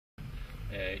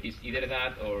It's either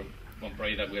that or one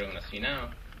project that we're going to see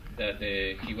now, that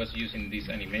he was using this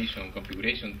animation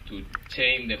configuration to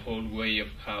change the whole way of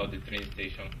how the train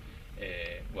station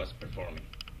was performing.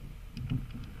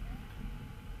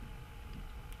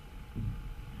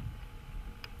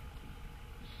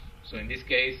 So in this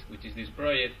case, which is this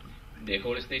project, the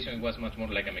whole station was much more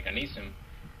like a mechanism,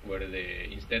 where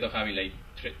instead of having like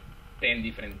 10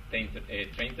 different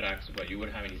train tracks, what you were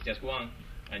having is just one,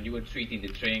 and you were treating the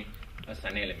train as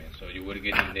an element. So you were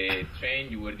getting the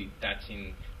train, you were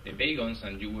detaching the wagons,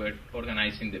 and you were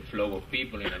organizing the flow of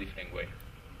people in a different way.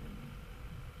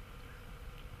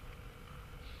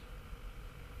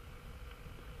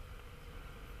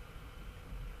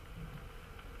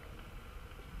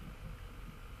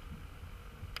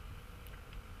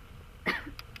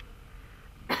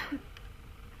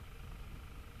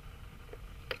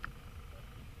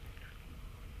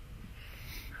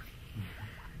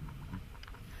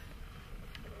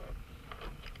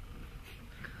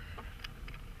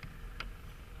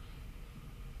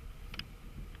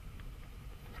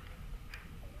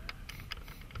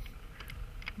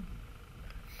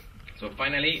 So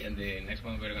finally, the next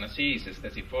one we're going to see is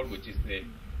Stacy 4, which is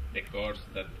the course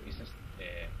that is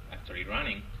actually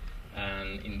running.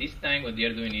 And in this time, what they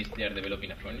are doing is they are developing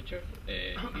a furniture.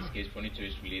 In this case, furniture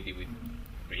is related with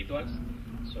rituals.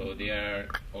 So they are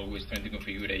always trying to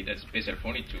configure that special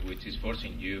furniture, which is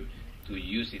forcing you to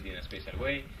use it in a special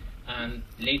way. And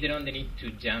later on, they need to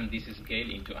jam this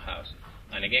scale into a house.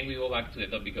 And again, we go back to the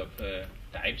topic of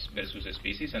types versus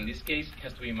species. And this case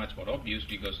has to be much more obvious,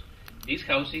 because these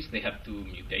houses, they have to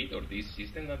mutate, or this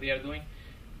system that they are doing,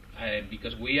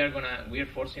 because we are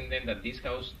forcing them that this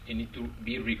house, they need to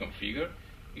be reconfigured,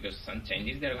 because some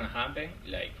changes that are going to happen,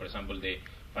 like for example the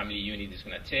family unit is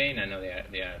going to change, and now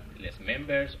there are less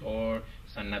members, or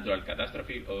some natural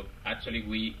catastrophe, or actually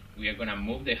we are going to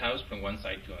move the house from one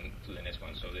side to the next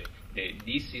one. So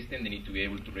this system, they need to be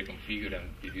able to reconfigure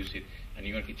and produce it a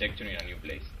new architecture in a new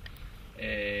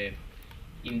place.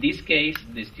 In this case,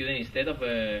 the student, instead of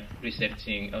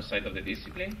researching outside of the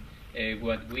discipline,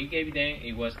 what we gave them,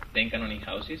 it was 10 canonic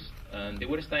houses, and they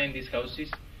were studying these houses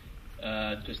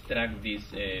to extract these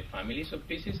families of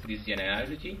pieces, this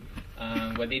genealogy.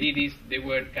 And what they did is they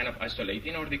were kind of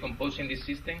isolating or decomposing this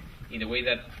system in the way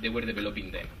that they were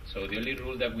developing them. So the only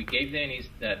rule that we gave them is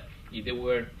that if they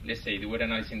were, let's say, they were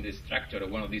analyzing the structure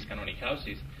of one of these canonic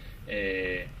houses,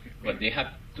 what they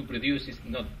have to produce is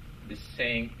not the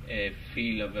same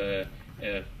field of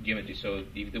geometry. So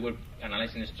if they were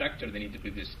analyzing a structure, they need to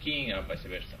produce skin, and vice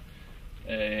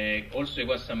versa. Also, it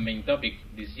was some main topic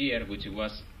this year, which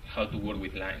was how to work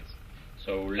with lines.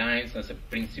 So lines as a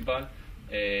principle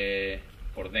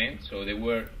for them. So they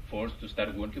were forced to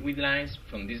start working with lines.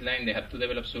 From this line, they had to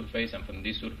develop surface, and from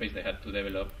this surface, they had to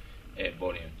develop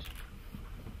volumes.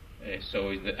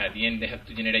 So at the end, they have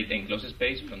to generate an enclosed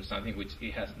space from something which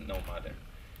it has no matter.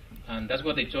 And that's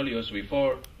what I told you also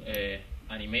before,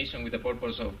 animation with the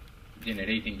purpose of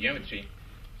generating geometry.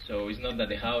 So it's not that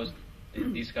this house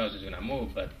is going to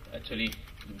move, but actually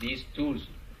these tools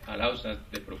allows us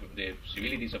the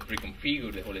possibilities of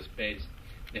reconfigure the whole space,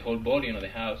 the whole volume of the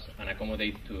house, and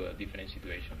accommodate to different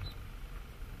situations.